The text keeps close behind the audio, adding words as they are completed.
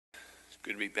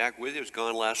Good to be back with you. I was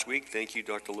gone last week. Thank you,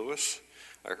 Dr. Lewis.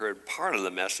 I heard part of the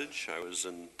message. I was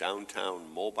in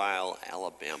downtown Mobile,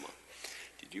 Alabama.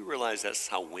 Did you realize that's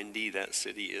how windy that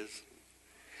city is?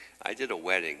 I did a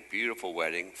wedding, beautiful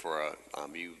wedding for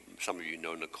some of you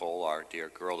know Nicole, our dear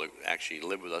girl that actually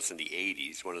lived with us in the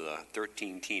 80s, one of the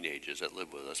 13 teenagers that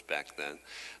lived with us back then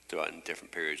in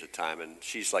different periods of time. And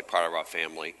she's like part of our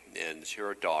family. And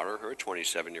her daughter, her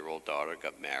 27-year-old daughter,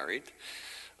 got married.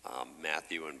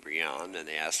 Matthew and Breon, and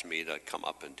they asked me to come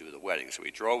up and do the wedding. So we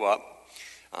drove up,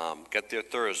 got there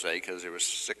Thursday because there was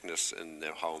sickness in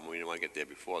their home. We didn't want to get there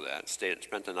before that.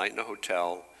 Spent the night in a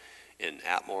hotel in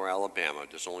Atmore, Alabama.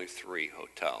 There's only 3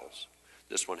 hotels.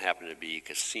 This one happened to be a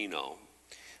casino.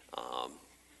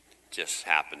 Just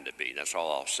happened to be. That's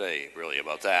all I'll say really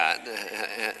about that.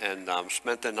 And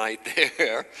spent the night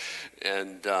there.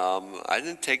 And I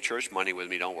didn't take church money with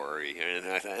me. Don't worry.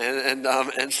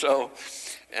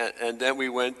 And then we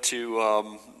went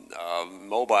to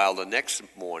Mobile the next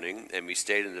morning, and we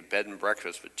stayed in the bed and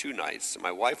breakfast for 2 nights.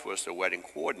 My wife was the wedding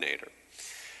coordinator,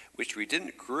 which we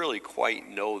didn't really quite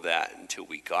know that until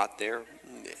we got there.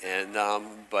 And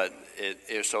but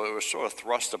it was sort of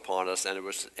thrust upon us, and it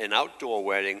was an outdoor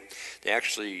wedding. They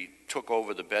actually took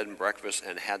over the bed and breakfast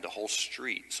and had the whole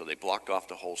street, so they blocked off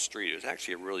the whole street. It was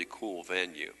actually a really cool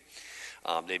venue.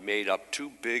 They made up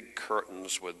 2 big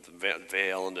curtains with the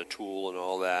veil and the tulle and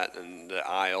all that, and the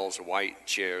aisles, white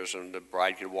chairs, and the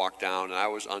bride could walk down. And I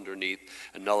was underneath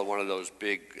another one of those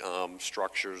big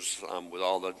structures with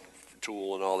all the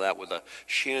tulle and all that, with a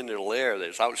chandelier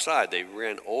that's outside. They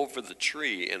ran over the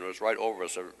tree, and it was right over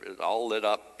us. It was all lit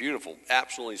up, beautiful,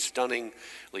 absolutely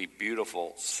stunningly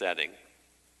beautiful setting.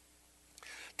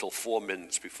 Till 4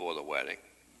 minutes before the wedding.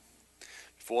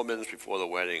 4 minutes before the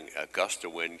wedding, a gust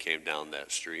of wind came down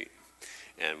that street,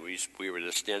 and we were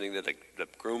just standing there. The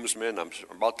groomsmen, I'm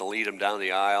about to lead him down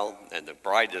the aisle, and the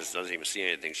bride just doesn't even see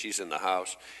anything. She's in the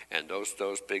house, and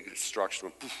those big structures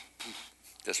went poof, poof,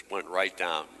 just went right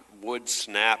down. Wood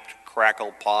snapped,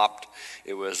 crackle popped.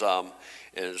 It was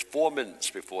 4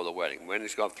 minutes before the wedding.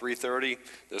 Wedding's gone 3:30.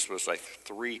 This was like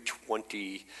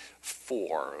 3:24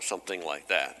 or something like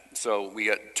that. So we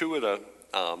got 2 of the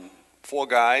 4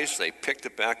 guys. They picked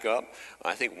it back up.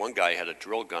 I think one guy had a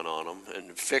drill gun on him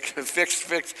and fixed.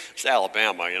 It's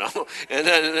Alabama, you know.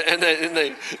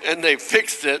 And they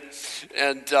fixed it,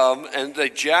 and they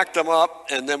jacked them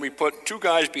up. And then we put 2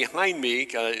 guys behind me,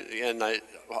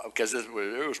 because it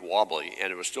was wobbly and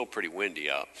it was still pretty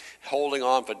windy out, holding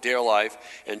on for dear life,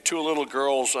 and 2 little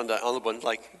girls on the one,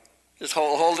 like, just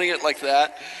holding it like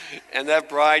that. And that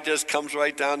bride just comes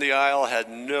right down the aisle, had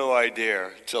no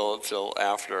idea till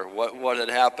after what had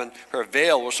happened. Her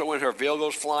veil, so when her veil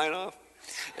goes flying off,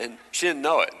 and she didn't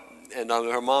know it. And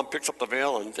her mom picks up the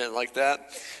veil and like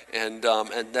that. And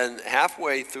then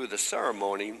halfway through the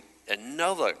ceremony,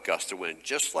 another gust of wind,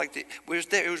 just like it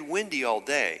was windy all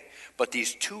day. But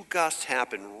these 2 gusts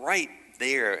happened right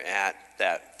there at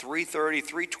that 3:30,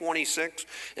 3:26,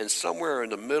 and somewhere in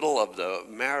the middle of the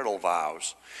marital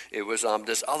vows, it was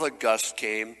this other gust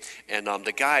came, and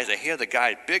the guys, I hear the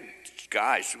guys, big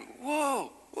guys,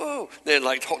 whoa, whoa, they're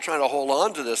like trying to hold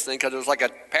on to this thing because it was like a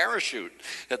parachute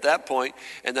at that point,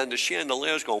 and then the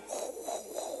chandeliers go,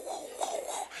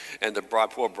 and the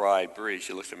poor bride, Bree,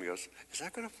 she looks at me and goes, "Is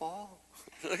that going to fall?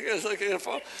 Is that going to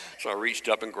fall?" So I reached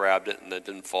up and grabbed it, and it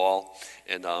didn't fall.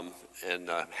 And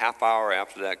a half hour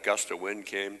after that gust of wind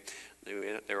came,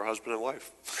 they were husband and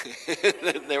wife.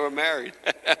 They were married.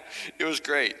 It was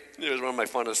great. It was one of my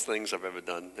funnest things I've ever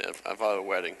done. I've had a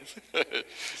wedding. It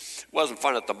wasn't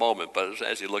fun at the moment, but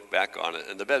as you look back on it,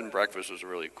 and the bed and breakfast was a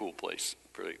really cool place.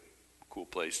 Pretty cool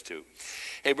place too.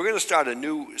 Hey, we're going to start a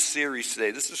new series today.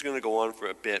 This is going to go on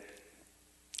for a bit.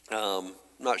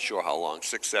 Not sure how long,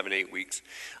 6, 7, 8 weeks.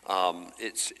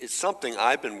 It's something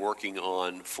I've been working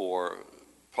on for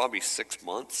probably 6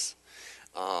 months.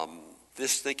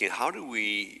 This thinking,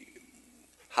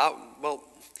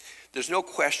 there's no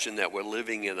question that we're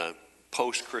living in a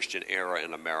post-Christian era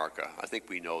in America. I think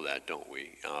we know that, don't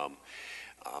we?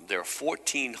 There are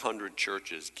 1,400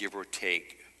 churches, give or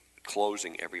take,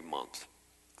 closing every month.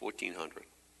 1,400.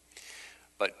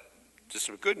 But just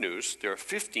some good news, there are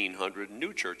 1,500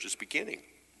 new churches beginning.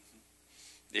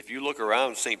 If you look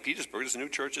around St. Petersburg, there's new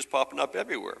churches popping up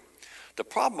everywhere. The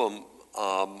problem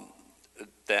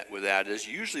with that is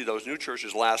usually those new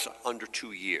churches last under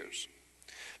 2 years.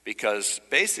 Because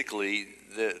basically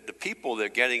the people that are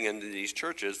getting into these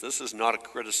churches, this is not a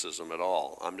criticism at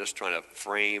all. I'm just trying to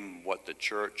frame what the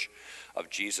Church of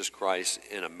Jesus Christ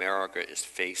in America is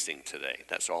facing today.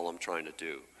 That's all I'm trying to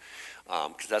do.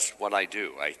 Because that's what I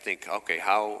do. I think, okay,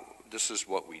 this is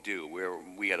what we do.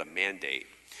 We had a mandate.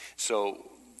 So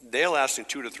they're lasting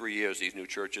 2 to 3 years, these new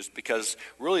churches, because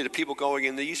really the people going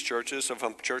in these churches are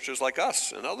from churches like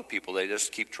us and other people. They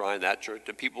just keep trying that church.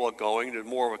 The people are going to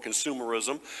more of a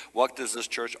consumerism. What does this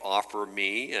church offer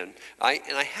me? And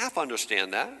I half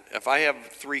understand that. If I have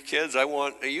 3 kids, I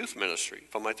want a youth ministry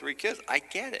for my 3 kids. I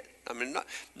get it. I mean,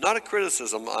 not a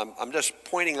criticism. I'm just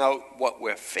pointing out what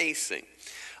we're facing.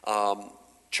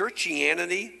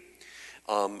 Churchianity,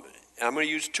 I'm going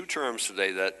to use 2 terms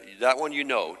today. That one you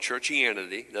know,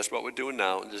 churchianity, that's what we're doing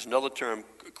now. And there's another term,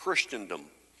 Christendom,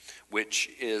 which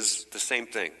is the same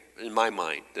thing. In my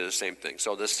mind, they're the same thing.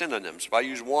 So they're synonyms. If I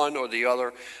use one or the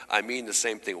other, I mean the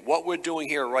same thing. What we're doing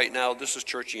here right now, this is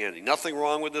churchianity. Nothing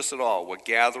wrong with this at all. We're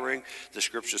gathering. The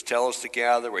scriptures tell us to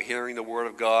gather. We're hearing the word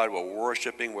of God. We're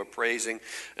worshiping. We're praising,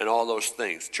 and all those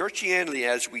things. Churchianity,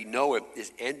 as we know it,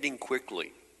 is ending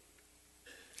quickly.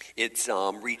 It's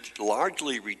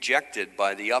largely rejected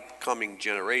by the upcoming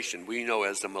generation we know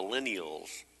as the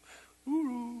millennials.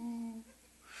 Ooh,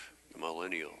 the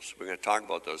millennials. We're going to talk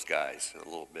about those guys in a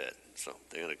little bit, so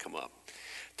they're going to come up.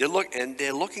 They're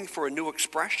looking for a new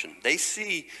expression. They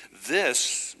see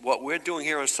this, what we're doing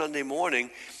here on Sunday morning,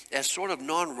 as sort of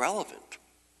non-relevant.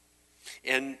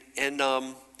 And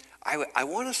I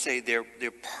want to say they're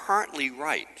partly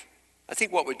right. I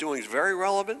think what we're doing is very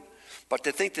relevant. But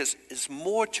they think there's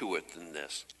more to it than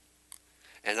this.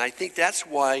 And I think that's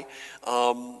why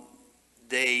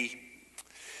they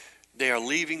are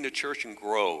leaving the church in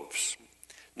groves.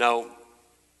 Now,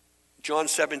 John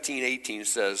 17:18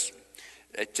 says,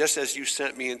 just as you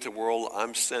sent me into the world,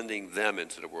 I'm sending them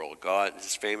into the world. God,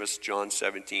 his famous John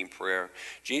 17 prayer.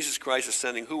 Jesus Christ is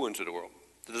sending who into the world?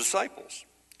 The disciples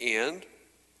and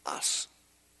us.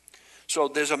 So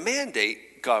there's a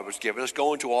mandate God was giving us,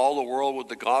 go into all the world with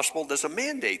the gospel. There's a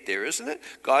mandate there, isn't it?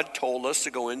 God told us to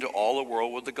go into all the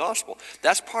world with the gospel.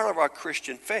 That's part of our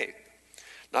Christian faith.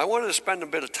 Now, I wanted to spend a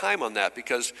bit of time on that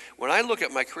because when I look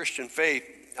at my Christian faith,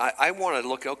 I want to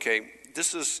look, okay,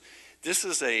 this is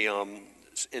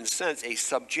in a sense, a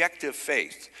subjective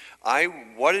faith.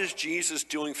 What is Jesus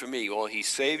doing for me? Well, he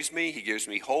saves me. He gives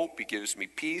me hope. He gives me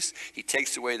peace. He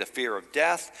takes away the fear of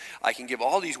death. I can give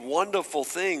all these wonderful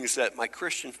things that my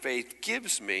Christian faith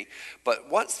gives me. But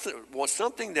what's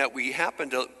something that we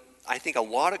happen to, I think a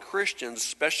lot of Christians,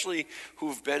 especially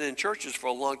who've been in churches for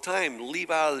a long time, leave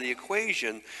out of the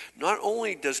equation. Not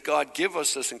only does God give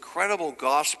us this incredible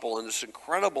gospel and this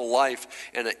incredible life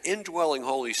and an indwelling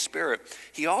Holy Spirit,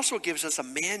 he also gives us a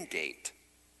mandate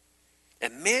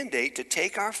to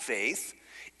take our faith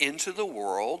into the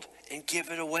world and give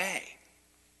it away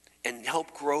and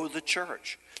help grow the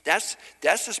church. That's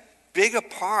as big a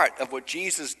part of what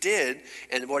Jesus did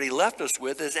and what he left us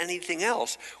with as anything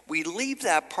else. We leave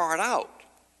that part out.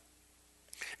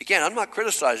 Again, I'm not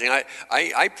criticizing.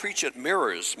 I preach at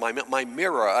mirrors, my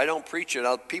mirror. I don't preach at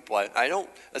other people. I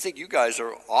think you guys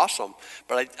are awesome,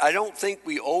 but I don't think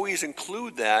we always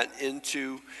include that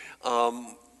into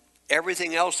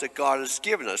everything else that God has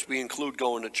given us. We include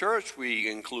going to church. We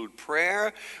include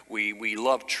prayer. We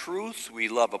love truth. We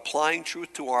love applying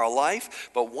truth to our life.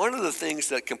 But one of the things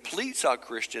that completes our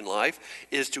Christian life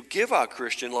is to give our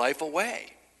Christian life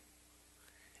away.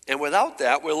 And without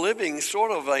that, we're living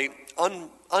sort of a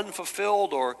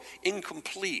unfulfilled or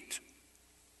incomplete.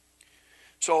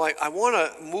 So I want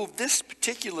to move this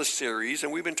particular series,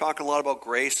 and we've been talking a lot about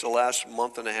grace the last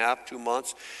month and a half, 2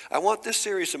 months. I want this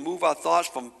series to move our thoughts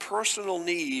from personal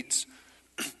needs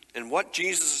and what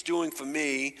Jesus is doing for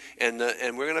me, and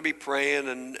we're going to be praying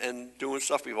and doing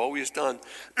stuff we've always done,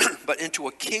 but into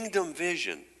a kingdom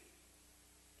vision.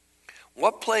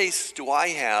 What place do I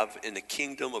have in the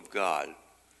kingdom of God?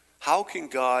 How can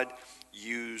God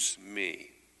use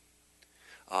me?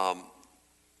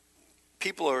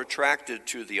 People are attracted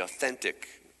to the authentic,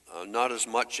 not as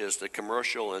much as the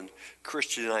commercial and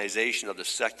Christianization of the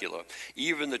secular.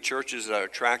 Even the churches that are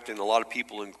attracting a lot of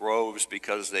people in groves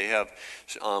because they have,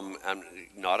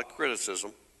 not a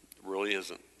criticism, it really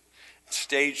isn't,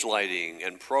 stage lighting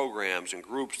and programs and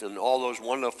groups and all those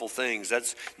wonderful things.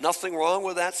 That's nothing wrong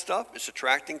with that stuff. It's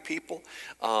attracting people.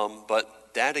 But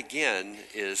that, again,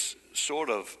 is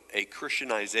sort of a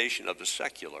Christianization of the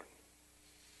secular.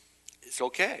 It's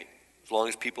okay, as long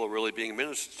as people are really being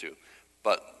ministered to.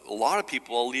 But a lot of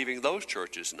people are leaving those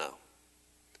churches now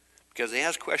because they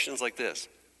ask questions like this.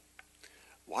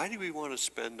 Why do we want to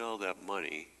spend all that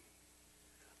money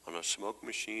on a smoke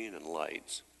machine and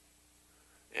lights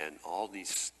and all these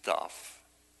stuff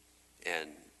and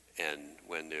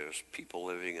when there's people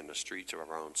living in the streets of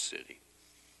our own city?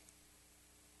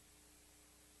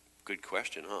 Good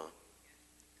question, huh?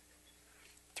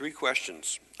 3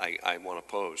 questions I want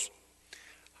to pose.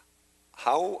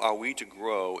 How are we to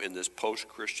grow in this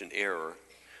post-Christian era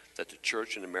that the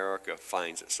church in America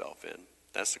finds itself in?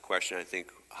 That's the question, I think.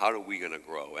 How are we going to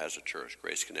grow as a church,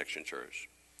 Grace Connection Church?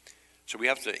 So we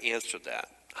have to answer that.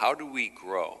 How do we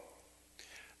grow?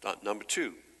 Number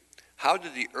two, how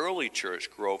did the early church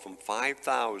grow from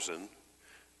 5,000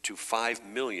 to 5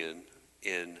 million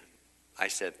in, I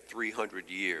said, 300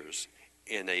 years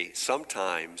in a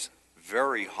sometimes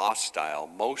very hostile,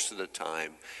 most of the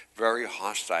time, very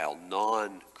hostile,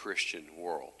 non-Christian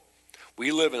world?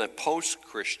 We live in a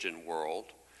post-Christian world.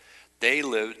 They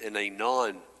lived in a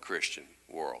non-Christian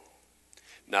world.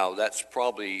 Now, that's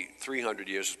probably 300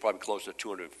 years, it's probably close to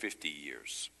 250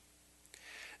 years.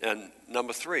 And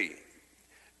number three,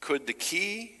 could the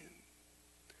key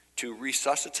to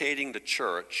resuscitating the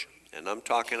church, and I'm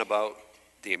talking about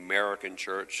the American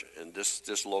church and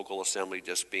this local assembly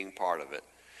just being part of it,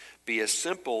 be as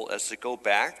simple as to go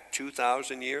back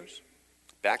 2,000 years,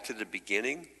 back to the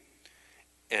beginning,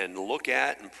 and look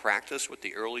at and practice what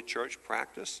the early church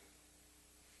practiced?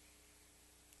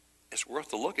 It's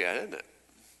worth a look at, isn't it?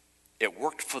 It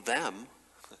worked for them.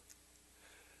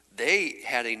 They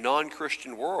had a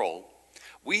non-Christian world.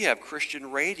 We have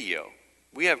Christian radio.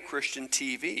 We have Christian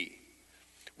TV.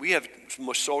 We have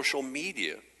social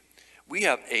media. We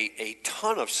have a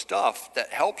ton of stuff that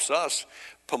helps us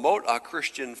promote our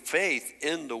Christian faith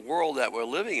in the world that we're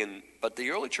living in. But the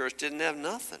early church didn't have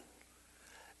nothing.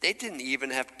 They didn't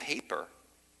even have paper.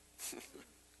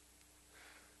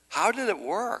 How did it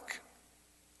work?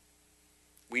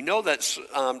 We know that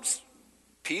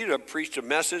Peter preached a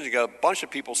message and got a bunch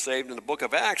of people saved in the book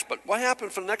of Acts, but what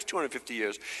happened for the next 250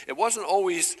 years? It wasn't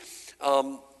always,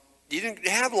 you didn't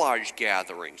have large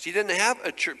gatherings. You didn't have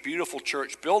a beautiful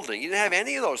church building. You didn't have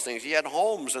any of those things. You had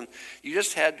homes, and you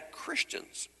just had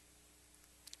Christians.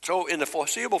 So in the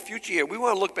foreseeable future here, we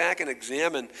want to look back and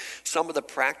examine some of the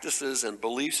practices and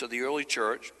beliefs of the early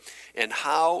church and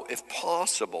how, if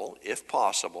possible,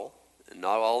 and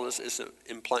not all this is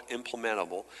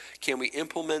implementable, can we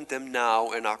implement them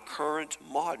now in our current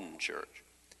modern church?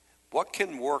 What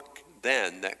can work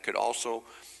then that could also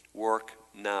work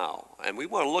now? And we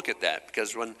want to look at that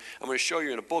because when I'm going to show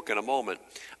you in a book in a moment,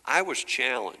 I was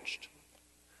challenged.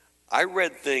 I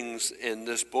read things in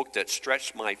this book that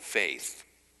stretched my faith.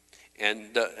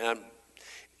 And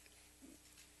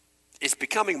it's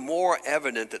becoming more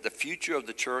evident that the future of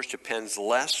the church depends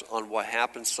less on what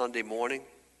happens Sunday morning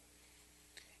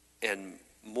and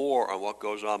more on what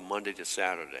goes on Monday to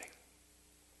Saturday.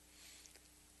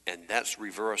 And that's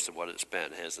reverse of what it's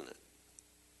been, hasn't it?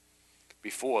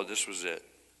 Before, this was it.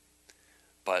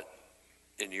 But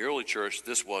in the early church,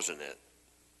 this wasn't it.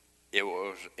 It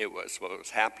was what was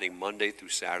happening Monday through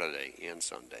Saturday and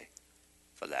Sunday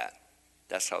for that.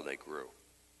 That's how they grew.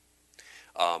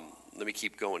 Let me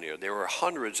keep going here. There were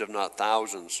hundreds, if not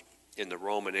thousands, in the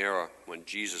Roman era when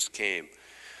Jesus came,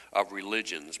 of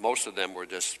religions. Most of them were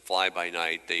just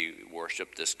fly-by-night. They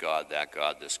worshiped this god, that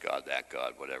god, this god, that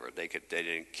god, whatever. They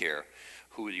didn't care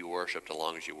who you worshiped as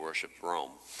long as you worshiped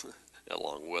Rome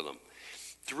along with them.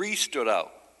 Three stood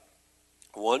out.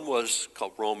 One was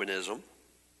called Romanism,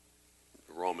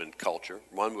 Roman culture.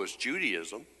 One was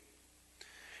Judaism.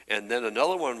 And then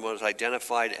another one was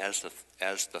identified as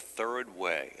the third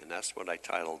way, and that's what I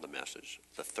titled the message,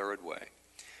 The Third Way.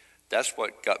 That's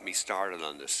what got me started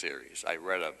on this series. I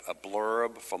read a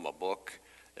blurb from a book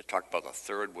that talked about the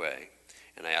third way,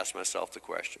 and I asked myself the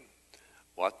question,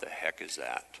 what the heck is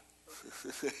that?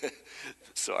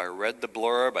 So I read the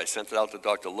blurb, I sent it out to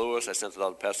Dr. Lewis, I sent it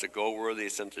out to Pastor Goworthy, I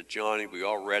sent it to Johnny, we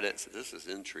all read it, so this is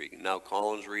intriguing. Now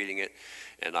Colin's reading it,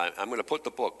 and I'm going to put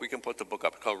the book, we can put the book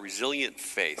up, it's called Resilient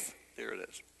Faith. There it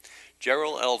is.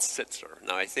 Gerald L. Sitzer.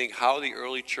 Now I think how the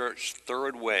early church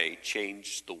third way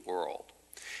changed the world.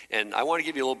 And I want to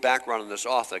give you a little background on this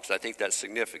author because I think that's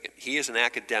significant. He is an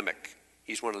academic.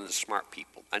 He's one of the smart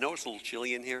people. I know it's a little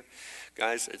chilly in here,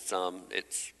 guys.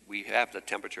 We have the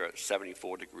temperature at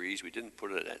 74 degrees. We didn't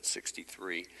put it at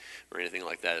 63 or anything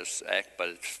like that.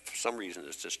 But for some reason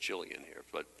it's just chilly in here.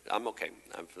 But I'm okay.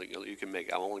 You can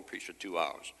make. I only preach for 2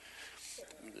 hours.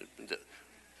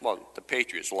 Well, the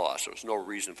Patriots lost, so there's no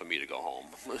reason for me to go home.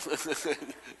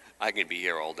 I can be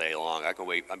here all day long. I can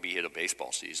wait. I'll be here to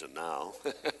baseball season now.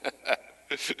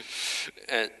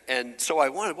 and so I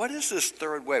wanted, what is this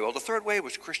third way? Well, the third way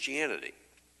was Christianity.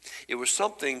 It was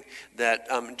something that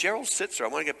Gerald Sitzer, I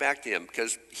want to get back to him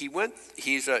because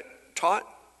he's taught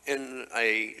in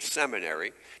a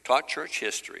seminary, taught church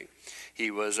history. He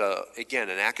was, again,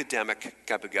 an academic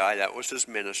type of guy. That was his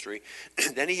ministry.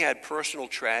 Then he had personal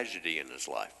tragedy in his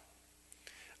life.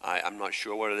 I'm not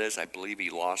sure what it is. I believe he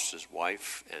lost his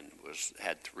wife and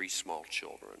had 3 small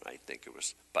children, I think it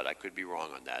was. But I could be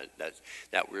wrong on that.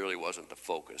 That really wasn't the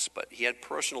focus. But he had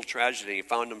personal tragedy. He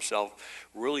found himself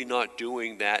really not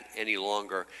doing that any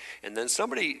longer. And then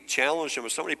somebody challenged him, or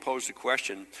somebody posed the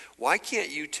question, why can't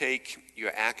you take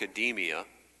your academia,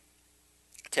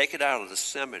 take it out of the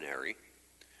seminary,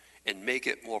 and make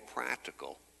it more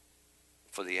practical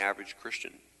for the average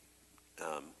Christian?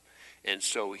 And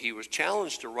so he was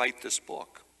challenged to write this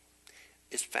book.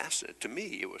 It's fascinating. To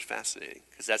me, it was fascinating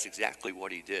because that's exactly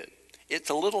what he did. It's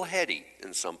a little heady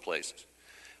in some places.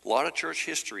 A lot of church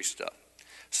history stuff.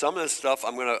 Some of the stuff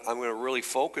I'm gonna really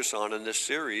focus on in this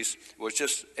series was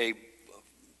just a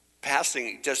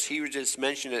passing. He would just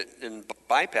mention it and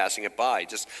bypassing it by.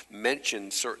 Just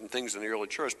mentioned certain things in the early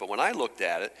church. But when I looked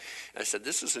at it, I said,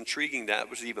 "This is intriguing. That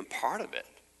was even part of it."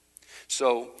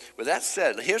 So, with that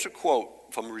said, here's a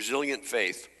quote from Resilient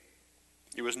Faith.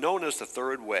 It was known as the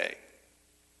third way.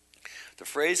 The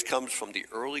phrase comes from the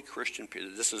early Christian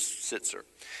period. This is Sitzer.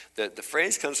 The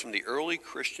phrase comes from the early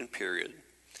Christian period.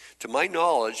 To my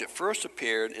knowledge, it first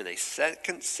appeared in a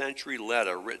 2nd century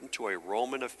letter written to a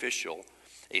Roman official,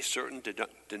 a certain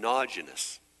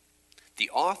Diogenes. The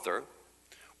author,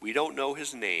 we don't know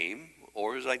his name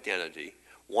or his identity,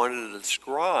 wanted to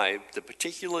describe the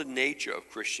particular nature of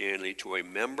Christianity to a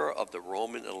member of the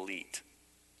Roman elite.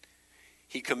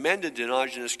 He commended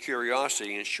Diogenes'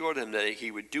 curiosity and assured him that he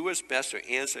would do his best to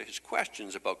answer his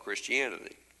questions about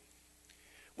Christianity.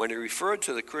 When he referred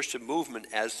to the Christian movement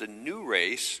as the new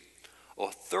race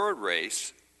or third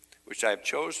race, which I have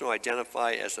chosen to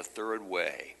identify as the third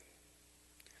way,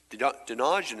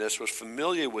 Diogenes was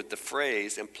familiar with the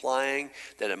phrase, implying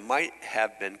that it might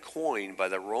have been coined by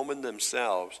the Romans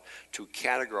themselves to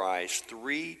categorize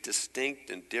 3 distinct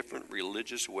and different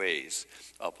religious ways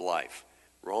of life: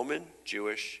 Roman,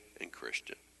 Jewish, and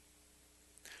Christian.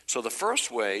 So the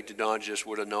first way Diogenes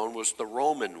would have known was the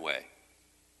Roman way.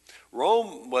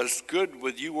 Rome was good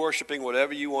with you worshiping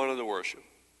whatever you wanted to worship.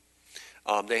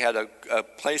 They had a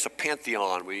place, a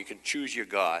pantheon, where you could choose your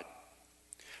god.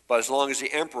 But as long as the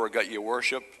emperor got your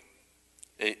worship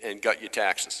and got your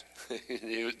taxes,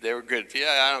 they were good.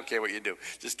 Yeah, I don't care what you do.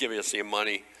 Just give us your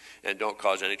money and don't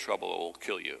cause any trouble or we'll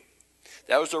kill you.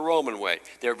 That was the Roman way.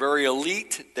 They were very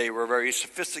elite. They were very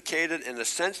sophisticated. In a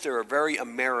sense, they were very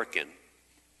American.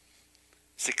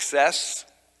 Success,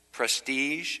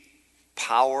 prestige,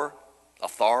 power,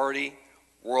 authority,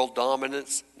 world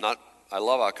dominance. I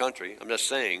love our country. I'm just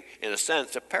saying, in a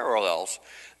sense, it parallels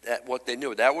that what they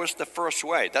knew. That was the first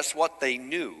way. That's what they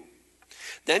knew.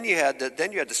 Then you had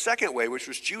the second way, which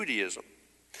was Judaism.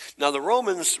 Now the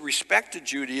Romans respected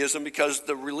Judaism because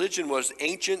the religion was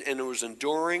ancient and it was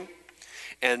enduring,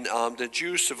 and the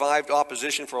Jews survived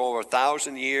opposition for over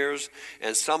 1,000 years,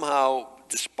 and somehow,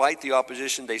 despite the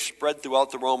opposition, they spread throughout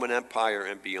the Roman Empire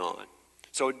and beyond.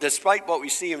 So despite what we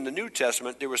see in the New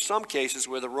Testament, there were some cases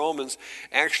where the Romans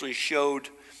actually showed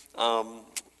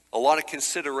a lot of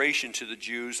consideration to the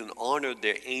Jews and honored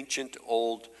their ancient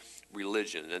old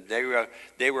religion. And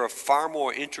they were far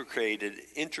more integrated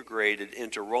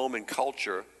into Roman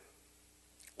culture.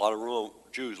 A lot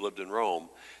of Jews lived in Rome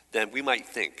than we might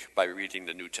think by reading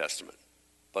the New Testament.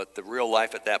 But the real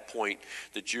life at that point,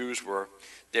 the Jews were,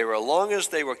 as long as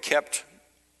they were kept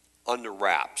under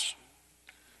wraps.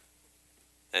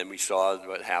 And we saw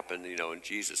what happened, in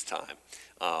Jesus' time.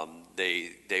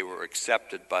 They were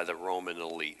accepted by the Roman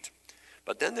elite.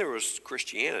 But then there was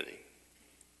Christianity,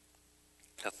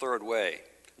 a third way.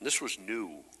 And this was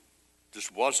new.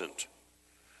 This wasn't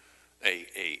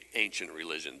a ancient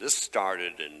religion. This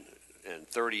started in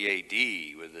 30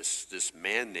 A.D. with this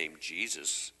man named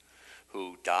Jesus,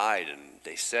 who died, and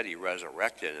they said he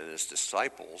resurrected, and his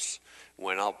disciples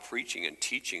went out preaching and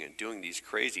teaching and doing these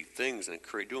crazy things and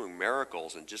doing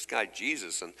miracles and just got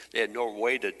Jesus, and they had no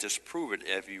way to disprove it.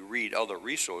 If you read other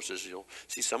resources, you'll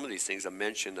see some of these things are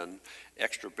mentioned on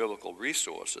extra biblical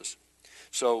resources.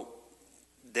 So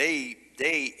they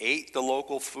ate the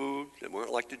local food. They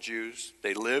weren't like the Jews.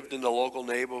 They lived in the local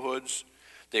neighborhoods.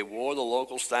 They wore the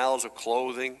local styles of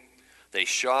clothing. They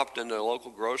shopped in the local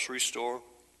grocery store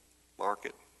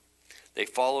market. They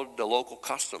followed the local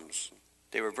customs.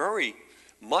 They were very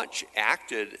much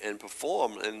acted and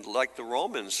performed and like the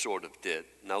Romans sort of did.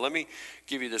 Now let me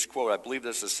give you this quote. I believe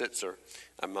this is Sitzer.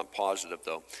 I'm not positive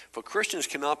though. For Christians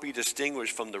cannot be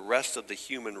distinguished from the rest of the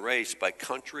human race by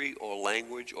country or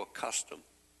language or custom.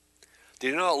 They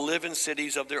do not live in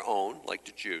cities of their own like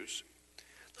the Jews.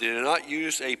 They do not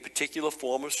use a particular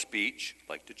form of speech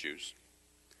like the Jews.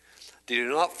 They do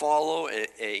not follow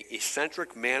a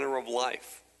eccentric manner of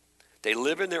life. They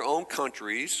live in their own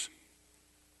countries,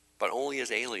 but only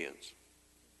as aliens.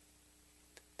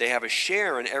 They have a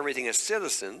share in everything as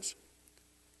citizens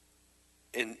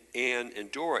and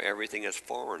endure everything as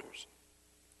foreigners.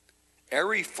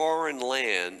 Every foreign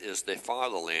land is the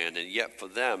fatherland, and yet for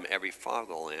them, every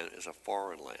fatherland is a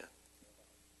foreign land.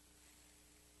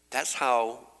 That's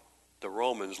how the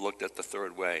Romans looked at the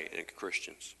third way and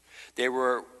Christians. They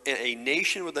were a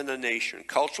nation within a nation,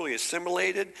 culturally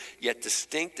assimilated, yet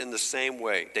distinct in the same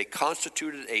way. They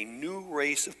constituted a new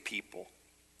race of people,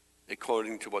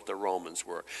 according to what the Romans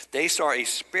were. They saw a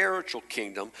spiritual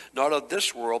kingdom, not of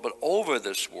this world, but over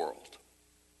this world.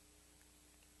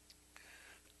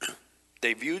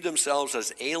 They viewed themselves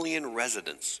as alien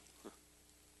residents.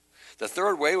 The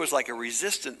third way was like a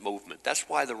resistant movement. That's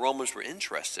why the Romans were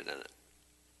interested in it.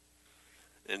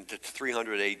 In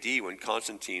 300 AD, when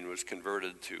Constantine was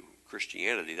converted to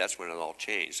Christianity, that's when it all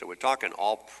changed. So we're talking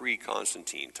all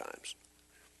pre-Constantine times.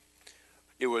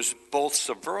 It was both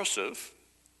subversive,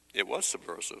 and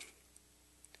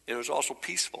it was also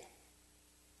peaceful.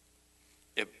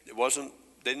 It wasn't,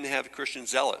 they didn't have Christian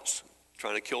zealots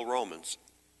trying to kill Romans.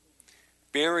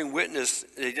 Bearing witness,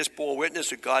 they just bore witness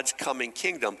to God's coming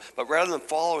kingdom. But rather than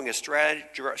following a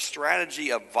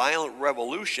strategy of violent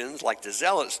revolutions like the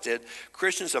Zealots did,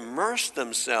 Christians immersed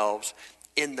themselves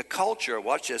in the culture,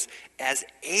 watch this, as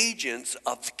agents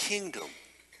of the kingdom.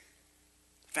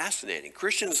 Fascinating.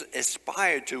 Christians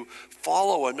aspired to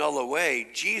follow another way,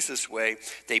 Jesus' way.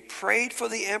 They prayed for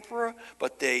the emperor,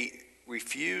 but they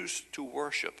refused to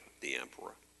worship the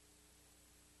emperor.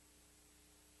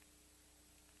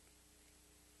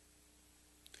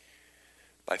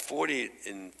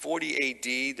 In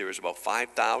 40 AD, there was about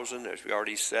 5,000, as we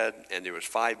already said, and there was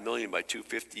 5 million by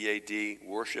 250 AD,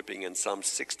 worshiping in some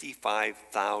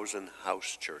 65,000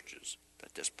 house churches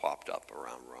that just popped up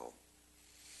around Rome.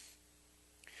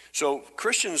 So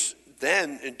Christians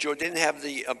then didn't have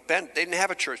the event, they didn't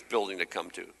have a church building to come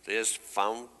to. They just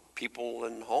found people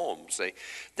in homes.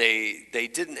 They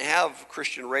didn't have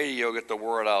Christian radio get the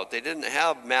word out. They didn't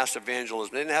have mass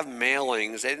evangelism. They didn't have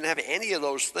mailings. They didn't have any of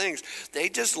those things. They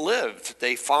just lived.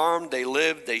 They farmed. They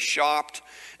lived. They shopped,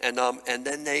 and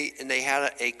then they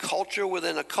had a culture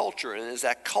within a culture. And it's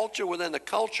that culture within a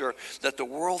culture that the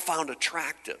world found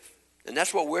attractive, and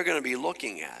that's what we're going to be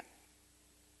looking at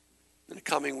in the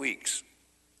coming weeks.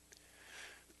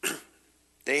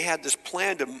 They had this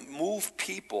plan to move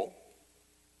people.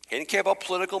 They didn't care about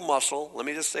political muscle. Let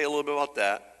me just say a little bit about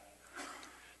that.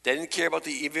 They didn't care about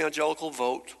the evangelical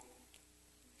vote.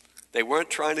 They weren't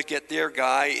trying to get their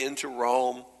guy into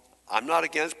Rome. I'm not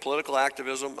against political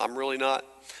activism. I'm really not.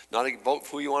 Not to vote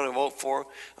for who you want to vote for.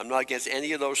 I'm not against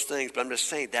any of those things, but I'm just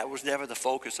saying that was never the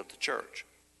focus of the church.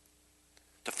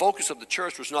 The focus of the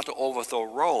church was not to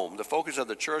overthrow Rome. The focus of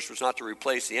the church was not to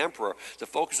replace the emperor. The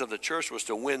focus of the church was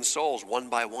to win souls one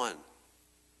by one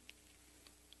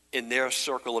in their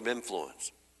circle of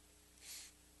influence.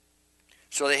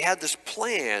 So they had this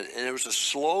plan, and it was a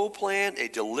slow plan, a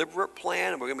deliberate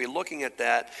plan, and we're going to be looking at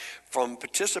that from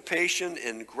participation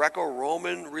in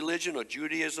Greco-Roman religion or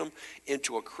Judaism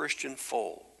into a Christian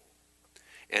fold.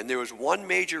 And there was one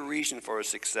major reason for its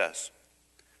success.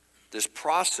 This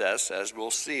process, as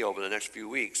we'll see over the next few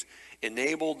weeks,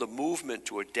 enabled the movement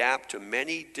to adapt to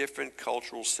many different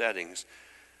cultural settings,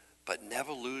 but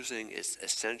never losing its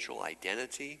essential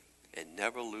identity and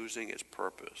never losing its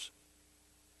purpose.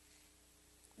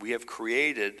 We have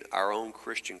created our own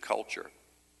Christian culture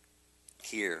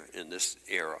here in this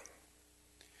era.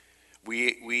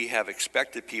 We have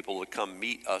expected people to come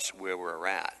meet us where we're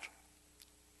at.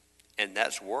 And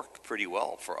that's worked pretty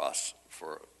well for us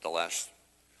for the last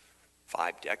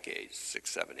 5 decades,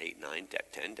 6, 7, 8, 9,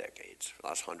 10 decades, for the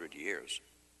last 100 years.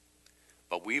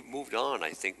 But we've moved on,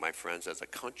 I think, my friends, as a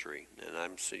country. And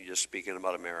I'm just speaking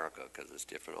about America because it's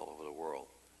different all over the world.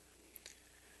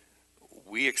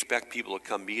 We expect people to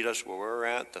come meet us where we're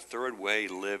at. The third way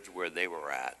lived where they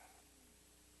were at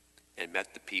and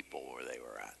met the people where they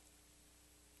were at.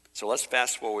 So let's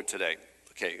fast forward today.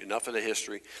 Okay, enough of the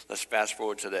history. Let's fast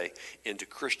forward today into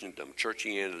Christendom,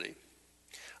 churchianity.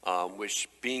 Which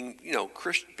being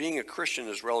a Christian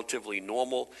is relatively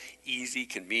normal, easy,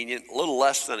 convenient, a little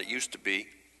less than it used to be.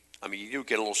 I mean, you do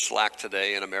get a little slack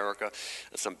today in America,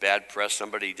 some bad press.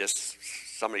 Somebody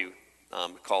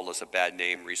called us a bad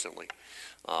name recently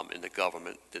in the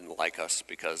government, didn't like us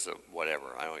because of whatever.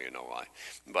 I don't even know why,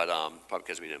 but probably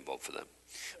because we didn't vote for them.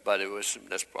 But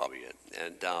that's probably it.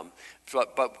 And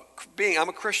I'm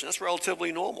a Christian, that's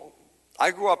relatively normal.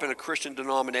 I grew up in a Christian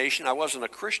denomination. I wasn't a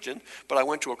Christian, but I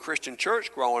went to a Christian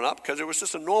church growing up because it was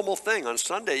just a normal thing. On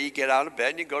Sunday, you get out of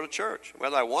bed and you go to church,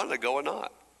 whether I wanted to go or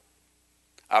not.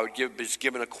 I would be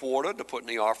given a quarter to put in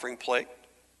the offering plate.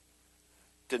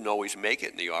 Didn't always make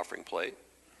it in the offering plate,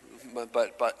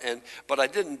 but I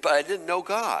didn't know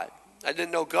God. I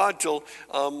didn't know God till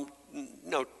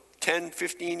 10,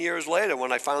 15 years later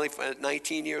when I finally, at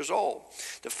 19 years old.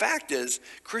 The fact is,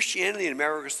 Christianity in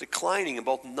America is declining in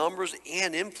both numbers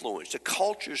and influence. The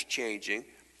culture's changing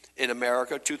in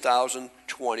America,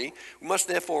 2020. We must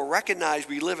therefore recognize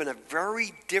we live in a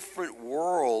very different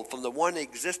world from the one that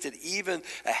existed even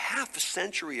a half a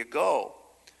century ago.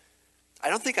 I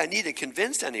don't think I need to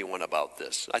convince anyone about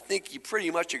this. I think you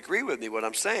pretty much agree with me what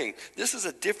I'm saying. This is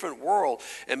a different world.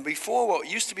 And before what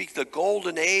used to be the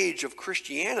golden age of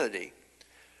Christianity,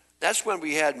 that's when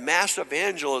we had mass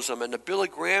evangelism and the Billy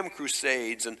Graham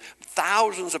crusades and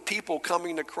thousands of people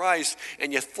coming to Christ,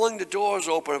 and you fling the doors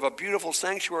open of a beautiful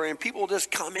sanctuary and people just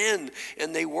come in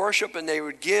and they worship and they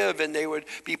would give and they would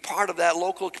be part of that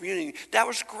local community. That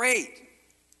was great.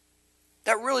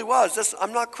 That really was.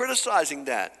 I'm not criticizing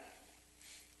that.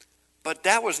 But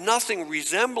that was nothing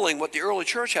resembling what the early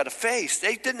church had to face.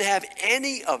 They didn't have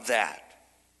any of that.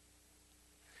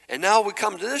 And now we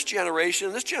come to this generation,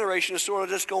 and this generation is sort of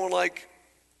just going like,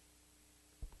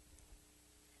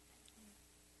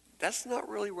 that's not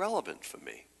really relevant for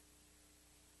me.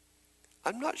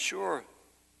 I'm not sure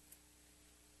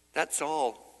that's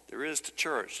all there is to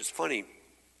church. It's funny,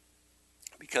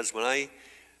 because when I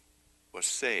was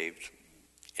saved,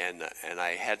 and I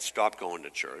had stopped going to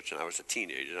church, and I was a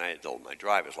teenager, and I had my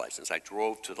driver's license. I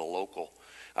drove to the local,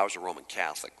 I was a Roman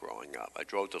Catholic growing up. I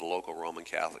drove to the local Roman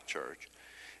Catholic church,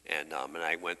 and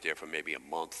I went there for maybe a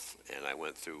month, and I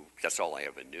went through, that's all I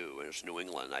ever knew. And it was New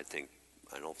England. I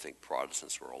don't think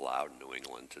Protestants were allowed in New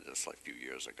England to just like a few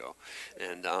years ago.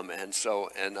 And I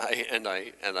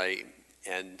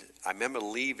remember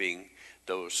leaving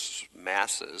those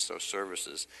masses, those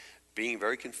services, being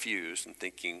very confused and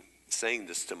thinking, saying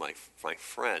this to my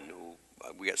friend who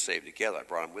we got saved together. I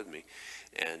brought him with me,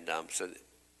 and said,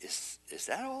 "Is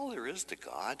that all there is to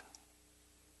God?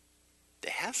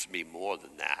 There has to be more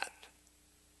than that."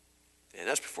 And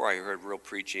that's before I heard real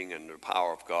preaching and the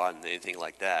power of God and anything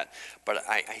like that. But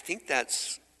I think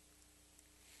that's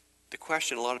the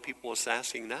question a lot of people are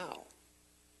asking now.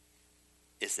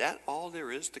 Is that all there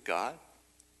is to God?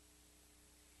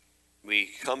 We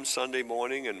come Sunday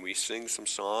morning and we sing some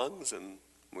songs, and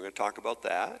we're going to talk about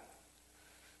that.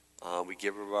 We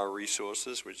give of our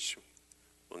resources, which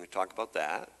we're going to talk about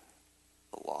that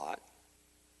a lot.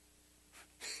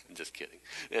 I'm just kidding.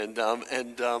 And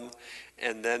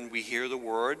then we hear the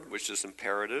word, which is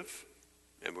imperative,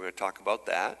 and we're going to talk about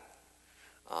that.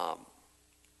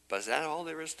 But is that all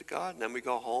there is to God? And then we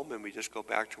go home and we just go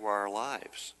back to our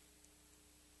lives.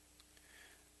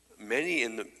 Many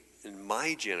in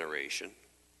my generation,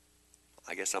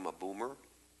 I guess I'm a boomer.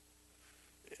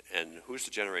 And who's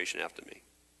the generation after me?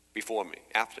 Before me,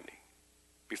 after me,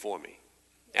 before me,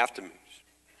 after me.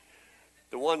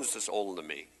 The ones that's older than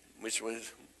me, which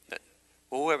ones?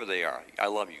 Well, whoever they are, I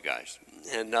love you guys.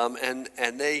 And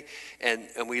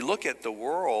we look at the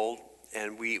world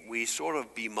and we sort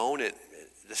of bemoan it,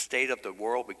 the state of the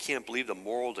world. We can't believe the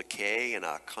moral decay in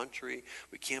our country.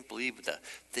 We can't believe the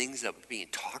things that are being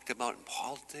talked about in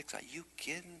politics. Are you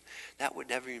kidding? That would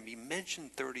never even be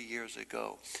mentioned 30 years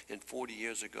ago, and 40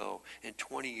 years ago, and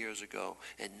 20 years ago.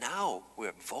 And now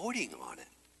we're voting on it.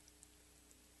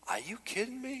 Are you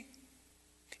kidding me?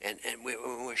 And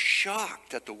we're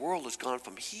shocked that the world has gone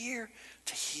from here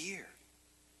to here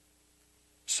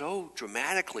so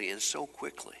dramatically and so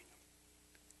quickly.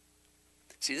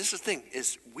 See, this is the thing,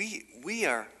 is we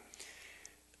are,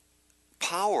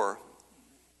 power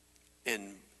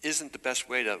and isn't the best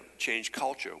way to change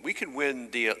culture. We could win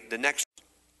the next,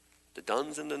 the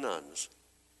duns and the nuns.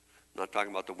 I'm not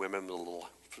talking about the women with a little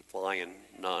flying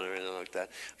nun or anything like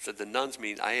that. So the nuns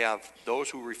mean I have those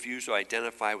who refuse to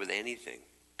identify with anything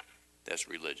that's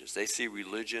religious. They see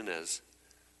religion as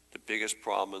the biggest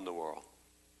problem in the world.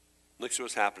 Look at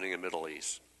what's happening in the Middle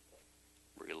East.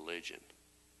 Religion.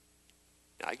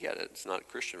 I get it. It's not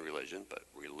Christian religion, but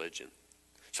religion.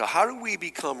 So how do we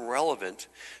become relevant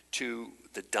to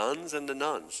the duns and the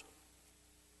nuns?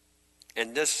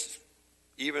 And this,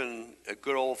 even a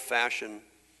good old-fashioned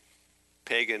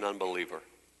pagan unbeliever.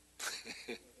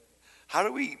 How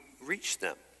do we reach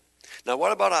them? Now,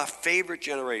 what about our favorite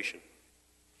generation?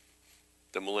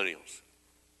 The millennials.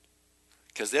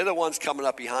 Because they're the ones coming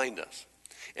up behind us.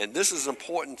 And this is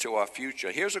important to our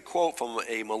future. Here's a quote from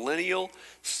a millennial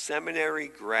seminary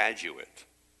graduate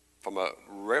from a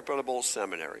reputable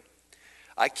seminary.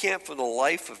 "I can't for the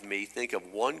life of me think of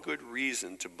one good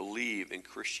reason to believe in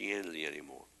Christianity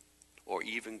anymore, or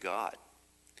even God.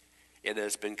 It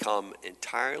has become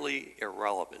entirely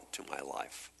irrelevant to my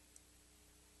life."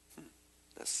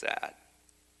 That's sad.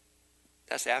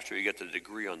 That's after you get the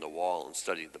degree on the wall and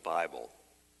study the Bible.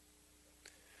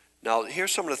 Now,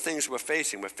 here's some of the things we're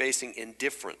facing. We're facing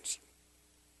indifference.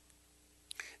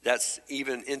 That's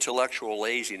even intellectual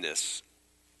laziness.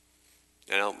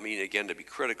 I don't mean, again, to be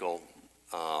critical.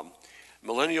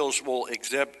 Millennials will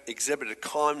exhibit a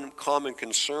common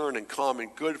concern and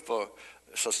common good for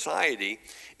society,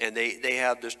 and they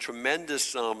have this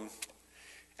tremendous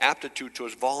aptitude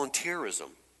towards volunteerism.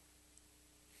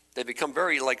 They become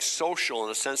very social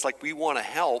in a sense, like we want to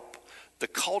help the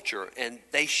culture, and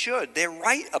they should. They're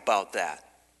right about that.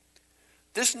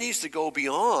 This needs to go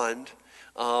beyond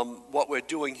what we're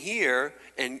doing here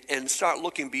and start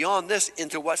looking beyond this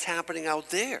into what's happening out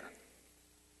there.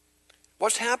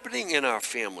 What's happening in our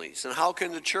families, and how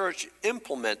can the church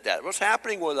implement that? What's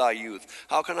happening with our youth?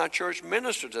 How can our church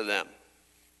minister to them?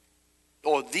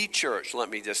 Or the church, let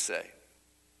me just say.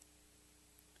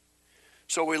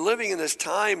 So we're living in this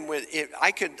time when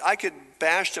I could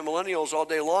bash the millennials all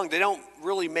day long. They don't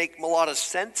really make a lot of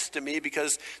sense to me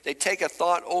because they take a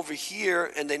thought over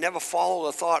here and they never follow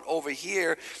the thought over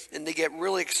here, and they get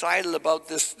really excited about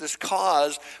this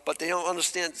cause, but they don't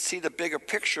see the bigger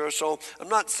picture. So I'm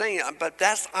not saying, but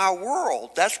that's our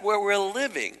world. That's where we're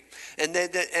living. And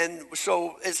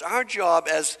so it's our job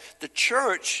as the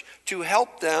church to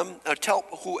help them, to help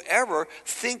whoever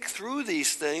think through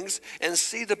these things and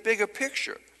see the bigger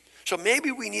picture. So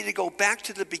maybe we need to go back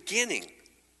to the beginning.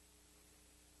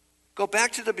 Go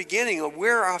back to the beginning of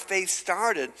where our faith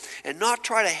started and not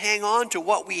try to hang on to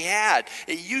what we had.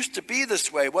 It used to be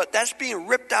this way. That's being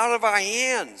ripped out of our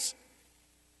hands.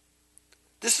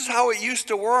 This is how it used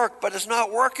to work, but it's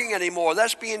not working anymore.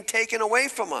 That's being taken away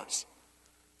from us.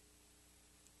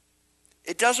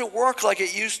 It doesn't work like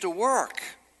it used to work.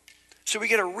 So we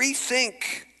got to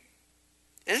rethink.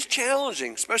 And it's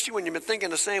challenging, especially when you've been thinking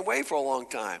the same way for a long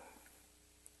time.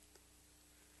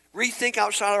 Rethink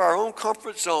outside of our own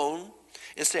comfort zone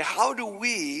and say, how do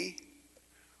we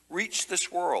reach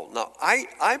this world? Now,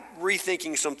 I'm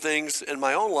rethinking some things in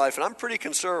my own life, and I'm pretty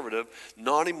conservative,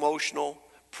 non-emotional,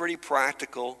 pretty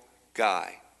practical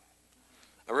guy.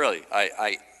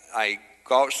 I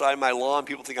go outside my lawn.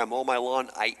 People think I mow my lawn.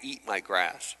 I eat my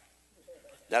grass.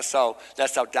 That's how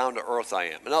down to earth I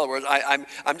am. In other words,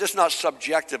 I'm just not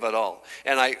subjective at all.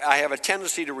 And I have a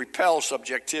tendency to repel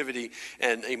subjectivity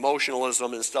and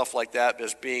emotionalism and stuff like that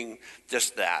as being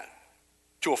just that.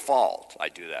 To a fault, I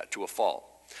do that, to a fault.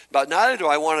 But neither do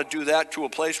I want to do that to a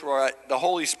place where the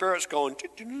Holy Spirit's going,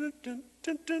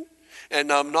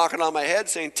 and I'm knocking on my head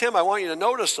saying, Tim, I want you to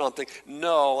notice something.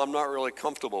 No, I'm not really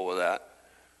comfortable with that.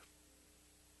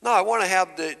 No, I want to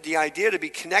have the idea to be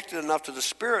connected enough to the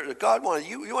Spirit that God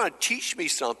you want to teach me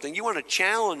something. You want to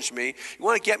challenge me. You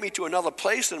want to get me to another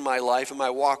place in my life, in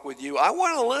my walk with you. I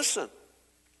want to listen.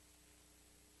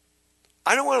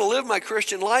 I don't want to live my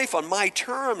Christian life on my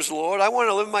terms, Lord. I want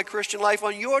to live my Christian life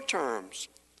on your terms.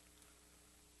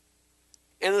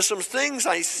 And there's some things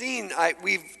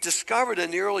we've discovered in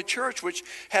the early church which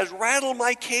has rattled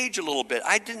my cage a little bit.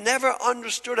 I never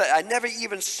understood it. I never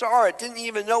even saw it, didn't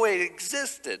even know it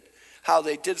existed, how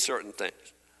they did certain things.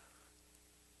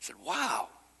 I said, wow,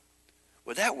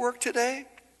 would that work today?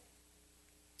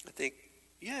 I think,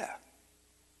 yeah,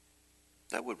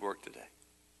 that would work today.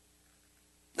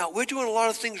 Now, we're doing a lot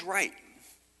of things right.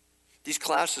 These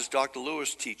classes Dr.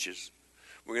 Lewis teaches,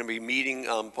 we're going to be meeting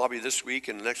probably this week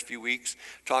and the next few weeks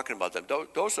talking about them.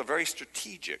 Those are very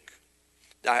strategic.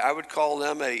 I would call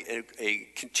them a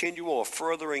continual or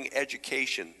furthering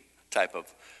education type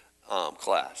of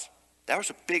class. That was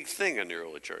a big thing in the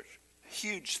early church,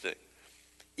 huge thing.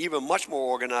 Even much more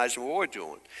organized than what we're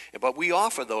doing. But we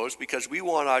offer those because we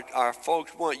want our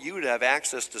folks, want you to have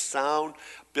access to sound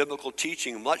biblical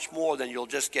teaching much more than you'll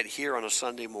just get here on a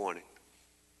Sunday morning.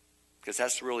 Because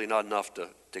that's really not enough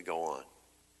to go on.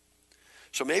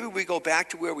 So maybe we go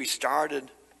back to where we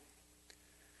started.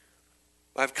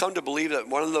 I've come to believe that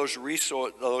one of those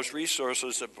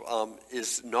resources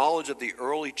is knowledge of the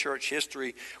early church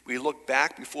history. We look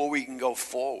back before we can go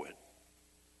forward.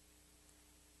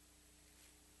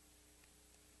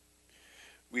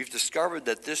 We've discovered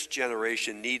that this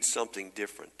generation needs something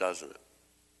different, doesn't it?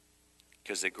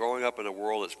 Because they're growing up in a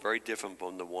world that's very different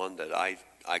from the one that I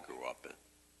grew up in.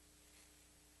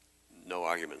 No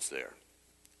arguments there.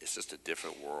 It's just a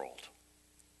different world.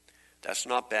 That's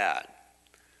not bad.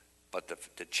 But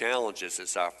the challenge is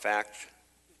it's our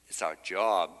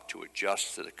job to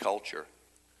adjust to the culture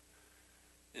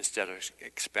instead of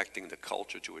expecting the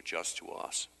culture to adjust to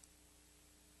us.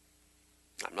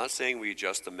 I'm not saying we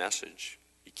adjust the message.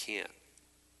 You can't.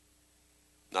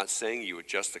 I'm not saying you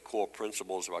adjust the core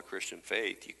principles of our Christian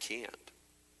faith. You can't.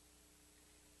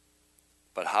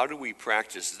 But how do we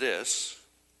practice this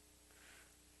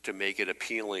to make it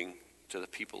appealing to the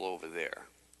people over there?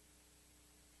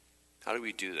 How do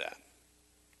we do that?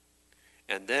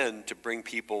 And then to bring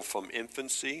people from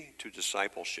infancy to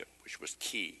discipleship, which was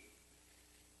key.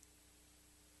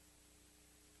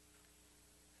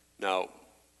 Now,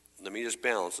 let me just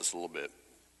balance this a little bit.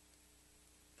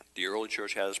 The early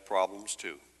church has problems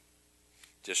too.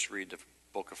 Just read the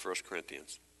book of 1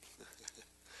 Corinthians.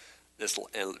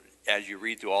 And as you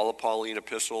read through all the Pauline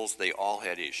epistles, they all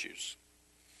had issues.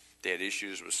 They had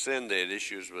issues with sin. They had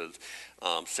issues with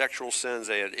sexual sins.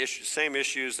 They had same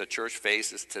issues the church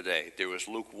faces today. There was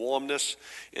lukewarmness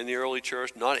in the early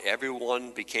church. Not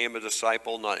everyone became a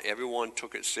disciple. Not everyone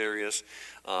took it serious.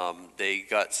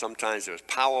 Sometimes there was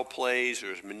power plays.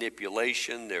 There was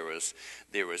manipulation. There was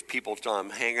people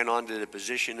hanging on to the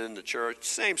position in the church.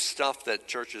 Same stuff that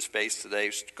churches face today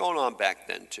was going on back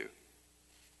then too.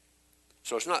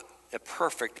 So it's not a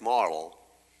perfect model,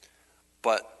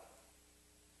 but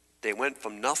they went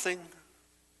from nothing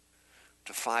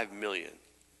to 5 million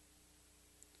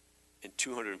in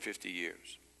 250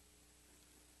 years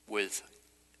with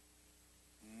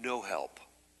no help.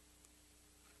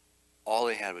 All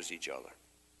they had was each other.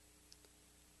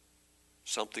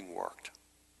 Something worked.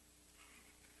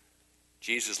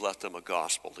 Jesus left them a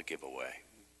gospel to give away.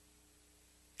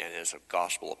 And it's a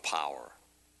gospel of power.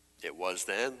 It was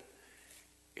then,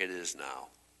 it is now.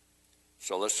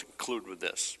 So let's conclude with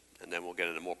this, and then we'll get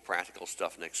into more practical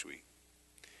stuff next week.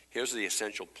 Here's the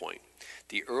essential point.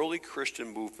 The early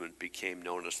Christian movement became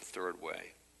known as the Third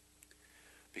Way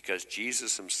because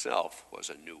Jesus himself was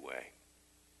a new way,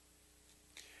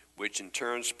 which in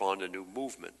turn spawned a new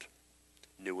movement,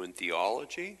 new in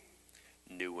theology,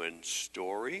 new in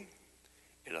story,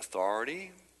 in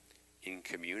authority, in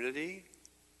community,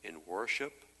 in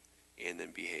worship, and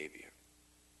in behavior.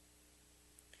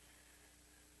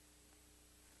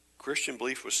 Christian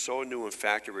belief was so new, in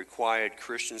fact, it required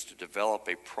Christians to develop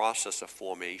a process of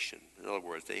formation. In other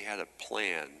words, they had a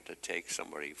plan to take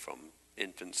somebody from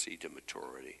infancy to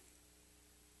maturity.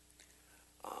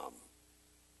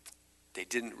 They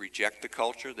didn't reject the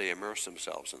culture, they immersed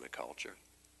themselves in the culture.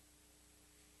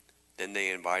 Then they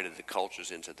invited the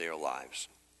cultures into their lives.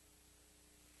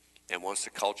 And once the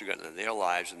culture got into their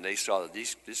lives and they saw that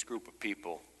this group of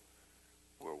people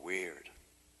were weird,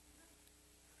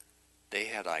 they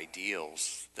had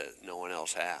ideals that no one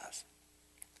else has.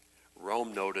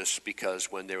 Rome noticed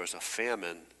because when there was a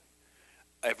famine,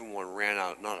 everyone ran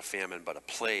out, not a famine, but a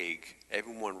plague.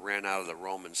 Everyone ran out of the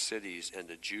Roman cities, and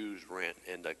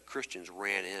the Christians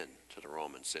ran in to the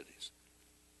Roman cities.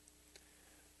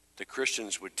 The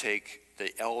Christians would take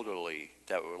the elderly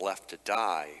that were left to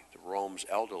die, the Rome's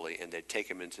elderly, and they'd take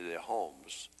them into their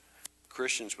homes.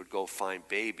 Christians would go find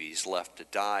babies left to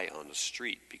die on the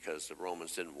street because the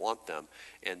Romans didn't want them,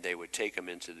 and they would take them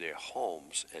into their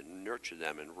homes and nurture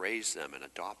them and raise them and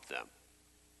adopt them.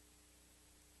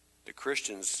 The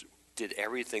Christians did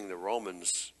everything the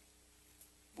Romans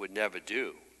would never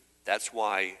do. That's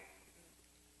why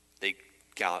they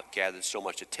gathered so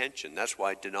much attention. That's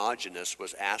why Diogenes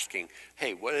was asking,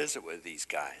 hey, what is it with these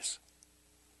guys?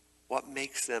 What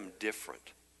makes them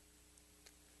different?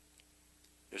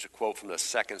 There's a quote from the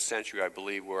 2nd century, I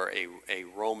believe, where a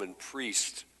Roman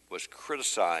priest was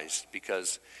criticized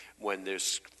because when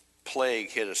this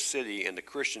plague hit a city and the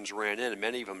Christians ran in, and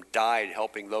many of them died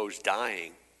helping those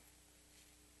dying,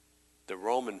 the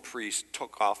Roman priest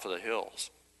took off of the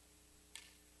hills.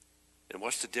 And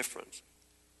what's the difference?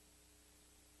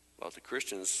 Well, the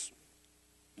Christians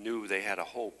knew they had a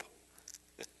hope.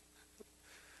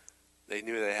 They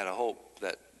knew they had a hope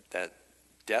that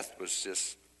death was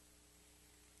just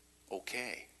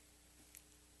okay.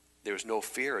 There was no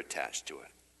fear attached to it.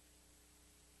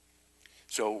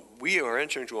 So we are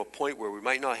entering to a point where we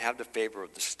might not have the favor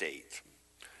of the state.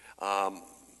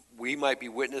 We might be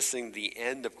witnessing the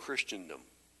end of Christendom,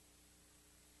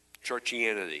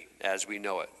 churchianity as we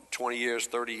know it. 20 years,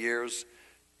 30 years,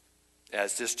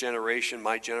 as this generation,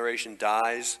 my generation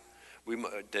dies, we're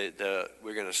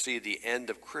going to see the end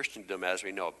of Christendom as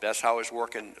we know it. That's how it's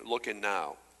looking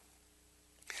now.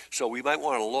 So we might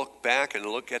want to look back and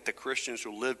look at the Christians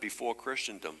who lived before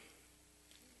Christendom.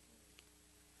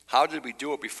 How did we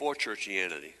do it before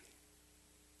churchianity?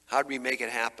 How did we make it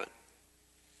happen?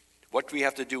 What do we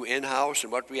have to do in-house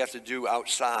and what do we have to do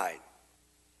outside?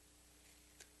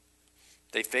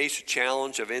 They faced a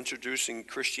challenge of introducing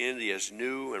Christianity as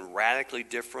new and radically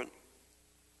different.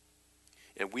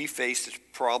 And we face the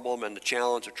problem and the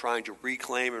challenge of trying to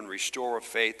reclaim and restore a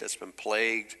faith that's been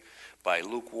plagued by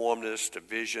lukewarmness,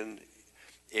 division,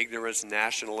 ignorance,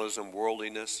 nationalism,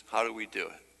 worldliness. How do we do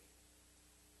it?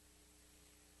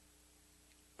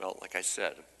 Well, like I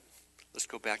said, let's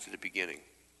go back to the beginning.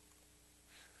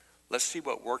 Let's see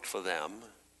what worked for them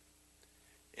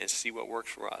and see what works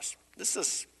for us. This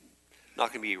is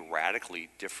not going to be radically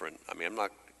different. I mean,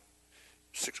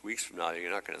 6 weeks from now, you're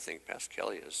not going to think Pastor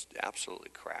Kelley is absolutely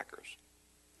crackers.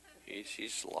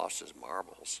 He's lost his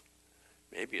marbles.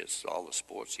 Maybe it's all the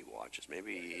sports he watches.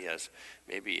 Maybe he has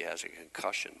a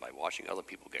concussion by watching other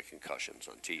people get concussions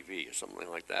on TV or something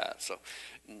like that. So,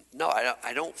 no,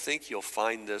 I don't think you'll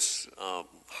find this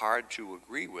hard to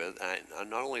agree with. And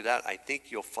not only that, I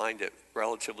think you'll find it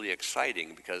relatively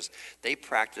exciting because they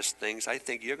practice things I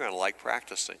think you're going to like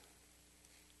practicing.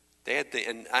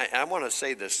 And I want to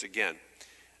say this again.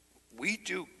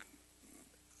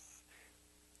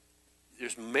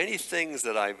 There's many things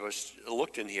that I've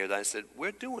looked in here that I said,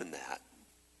 we're doing that.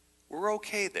 We're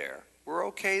okay there. We're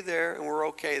okay there, and we're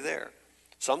okay there.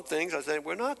 Some things I said,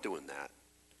 we're not doing that.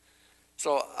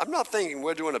 So I'm not thinking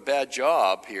we're doing a bad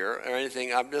job here or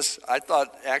anything. I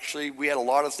thought actually we had a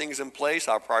lot of things in place.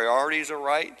 Our priorities are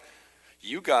right.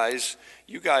 You guys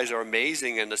are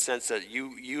amazing in the sense that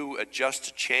you adjust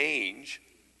to change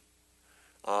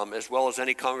as well as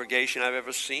any congregation I've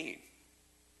ever seen.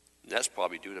 And that's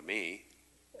probably due to me.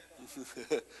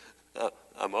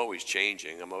 I'm always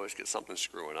changing. I'm always get something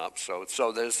screwing up. So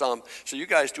you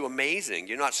guys do amazing.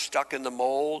 You're not stuck in the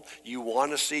mold. You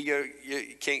want to see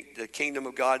the kingdom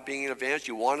of God being advanced.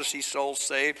 You want to see souls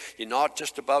saved. You're not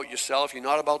just about yourself. You're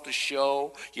not about the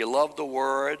show. You love the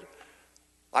word.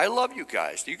 I love you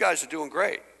guys. You guys are doing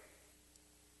great.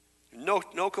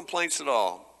 No complaints at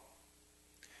all.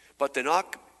 But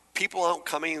people aren't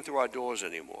coming in through our doors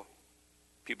anymore.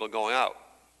 People are going out.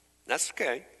 That's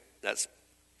okay. That's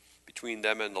between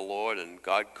them and the Lord, and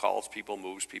God calls people,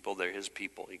 moves people. They're his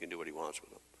people. He can do what he wants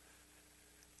with them.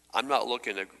 I'm not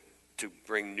looking to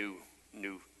bring new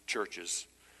churches.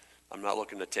 I'm not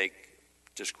looking to take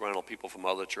disgruntled people from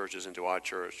other churches into our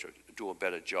church, or do a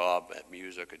better job at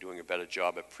music, or doing a better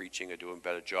job at preaching, or doing a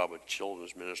better job with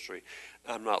children's ministry.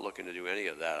 I'm not looking to do any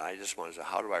of that. I just want to say,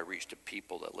 how do I reach the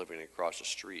people that are living across the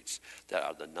streets that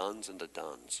are the nuns and the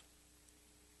duns?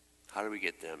 How do we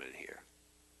get them in here?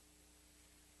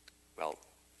 Well,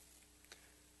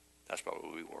 that's what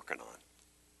we'll be working on.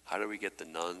 How do we get the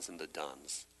nuns and the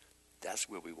duns? That's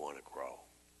where we want to grow.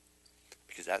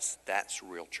 Because that's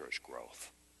real church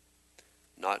growth.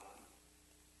 Not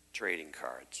trading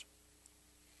cards.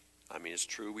 I mean, it's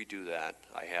true we do that.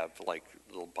 I have like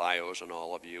little bios on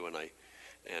all of you, and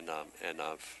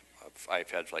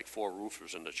I've had like 4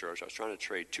 roofers in the church. I was trying to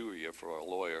trade 2 of you for a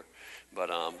lawyer, but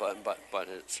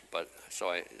it's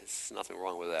nothing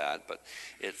wrong with that. But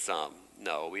it's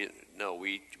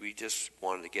we just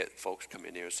wanted to get folks to come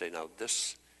in here and say, now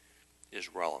this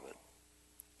is relevant.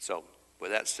 So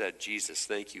with that said, Jesus,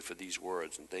 thank you for these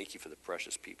words, and thank you for the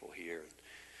precious people here.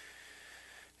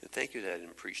 And thank you that I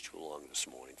didn't preach too long this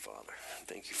morning, Father.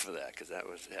 Thank you for that, because that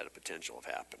had a potential of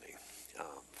happening.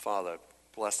 Father,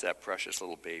 bless that precious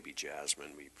little baby,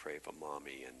 Jasmine. We pray for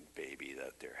mommy and baby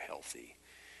that they're healthy,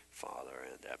 Father,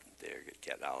 and that they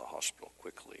get out of the hospital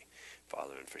quickly,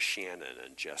 Father. And for Shannon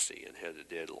and Jesse and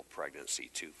their little pregnancy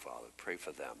too, Father. Pray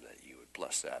for them that you would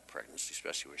bless that pregnancy,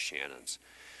 especially with Shannon's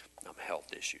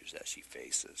health issues that she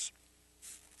faces.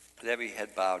 With every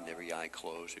head bowed and every eye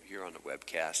closed, if you're on the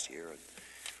webcast here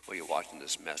or you're watching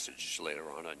this message later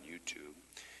on YouTube,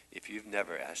 if you've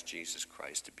never asked Jesus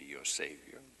Christ to be your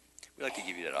Savior, we'd like to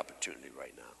give you that opportunity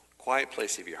right now. Quiet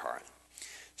place of your heart.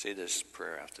 Say this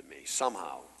prayer after me.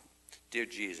 Somehow, dear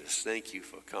Jesus, thank you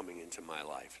for coming into my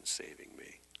life and saving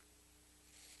me.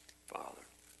 Father,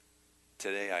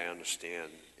 today I understand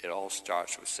it all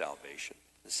starts with salvation.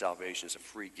 And salvation is a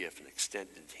free gift, an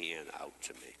extended hand out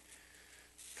to me.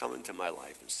 Come into my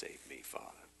life and save me, Father.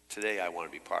 Today I want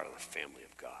to be part of the family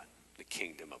of God, the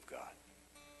kingdom of God.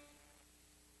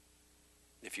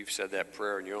 If you've said that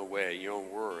prayer in your own way, in your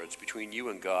own words, between you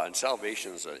and God, and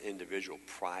salvation is an individual,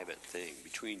 private thing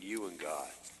between you and God.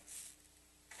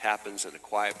 Happens in a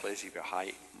quiet place of your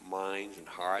minds and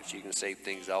hearts. You can say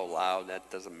things out loud, that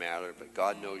doesn't matter, but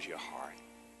God knows your heart.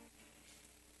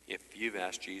 If you've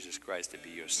asked Jesus Christ to be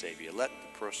your Savior, let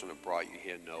the person who brought you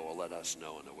here know, or let us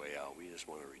know on the way out. We just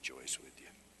want to rejoice with you.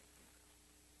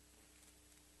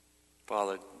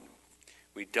 Father,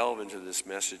 we delve into this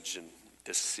message and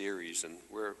this series, and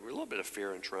we're a little bit of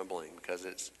fear and trembling because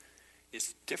it's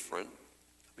different.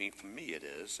 I mean, for me it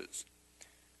is.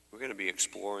 We're going to be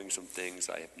exploring some things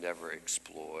I have never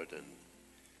explored,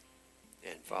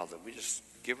 and Father, we just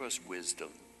give us wisdom.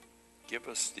 Give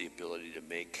us the ability to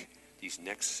make these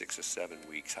next 6 or 7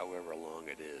 weeks, however long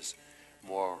it is,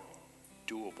 more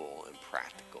doable and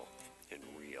practical and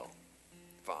real.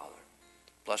 Father,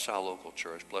 Bless our local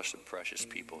church. Bless the precious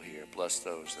people here. Bless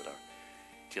those that are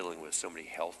dealing with so many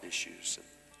health issues. And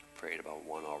prayed about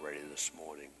one already this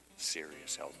morning.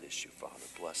 Serious health issue, Father.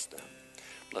 Bless them.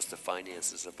 Bless the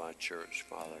finances of our church,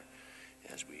 Father,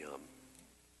 as we,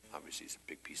 obviously it's a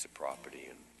big piece of property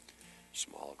and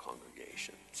smaller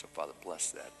congregation. So, Father,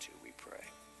 bless that too, we pray.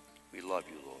 We love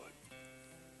you, Lord.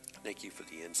 Thank you for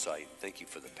the insight. Thank you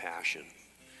for the passion.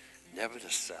 Never to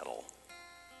settle.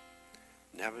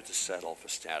 Never to settle for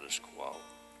status quo.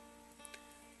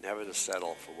 Never to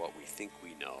settle for what we think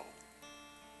we know.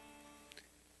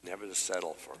 Never to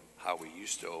settle for how we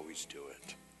used to always do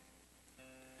it.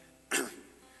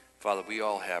 Father, we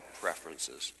all have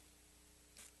preferences.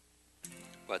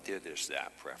 But they're just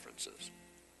that, preferences.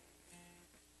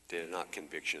 They're not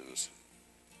convictions.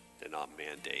 They're not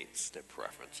mandates. They're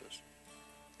preferences.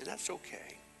 And that's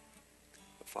okay.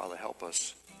 But Father, help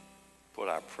us put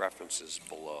our preferences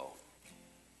below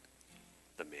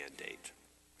the mandate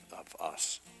of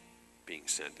us being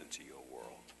sent into your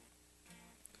world.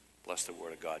 Bless the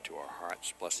word of God to our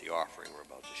hearts. Bless the offering we're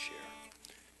about to share.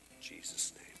 In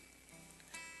Jesus' name.